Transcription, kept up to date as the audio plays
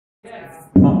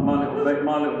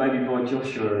My little baby boy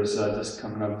Joshua is just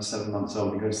coming over 7 months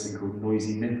old. He goes to a thing called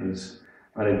Noisy Nippers,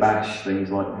 where they bash things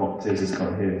like what Tiz has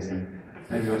got here. So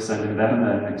maybe we'll send him down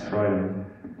there next Friday.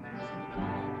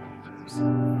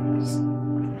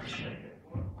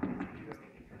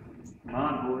 Come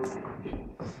on, boys.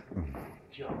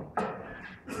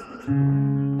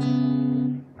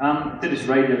 Did this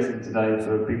radio thing today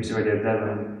for BBC Radio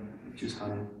Devon, which was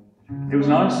kind of, it was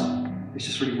nice. It's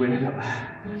just really weird up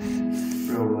there.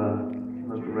 Real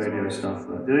local radio stuff.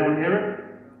 Did anyone hear it?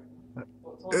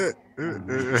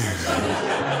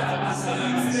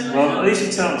 Well, at least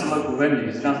you turn up to local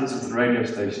venues. You don't have to listen to the radio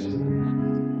stations.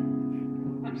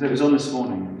 It was on this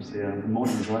morning. It was the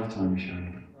morning drive time show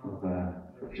with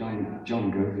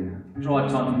John Govia. Drive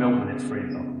time from Melbourne, it's 3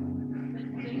 o'clock.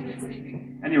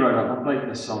 And he wrote up, I played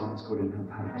this song, it's called In Her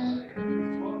House.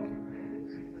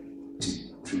 2,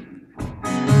 3, 4.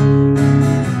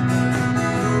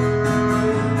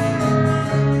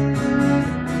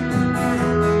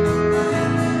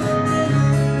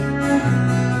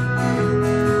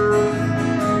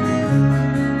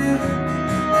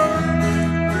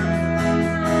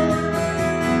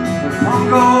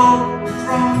 Pongo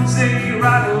thrones they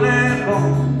rattle their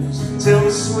bones till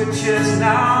the switch is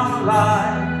now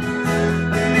alive.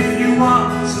 And if you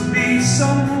want to be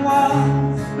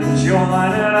someone, then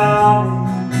join it on.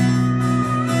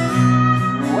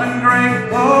 When great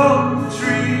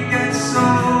poetry gets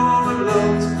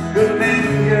overlooked, good men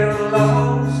get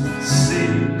lost at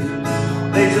sea.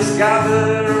 They just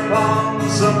gather upon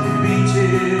some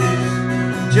beaches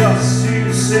just to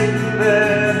sing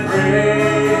their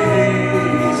praises,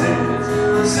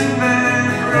 sing their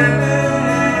praises,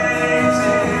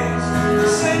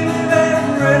 sing their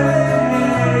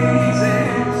praises,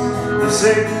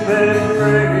 sing their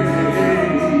praises.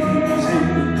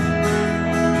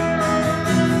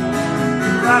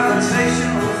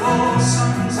 Gravitational force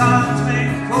sometimes may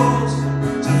cause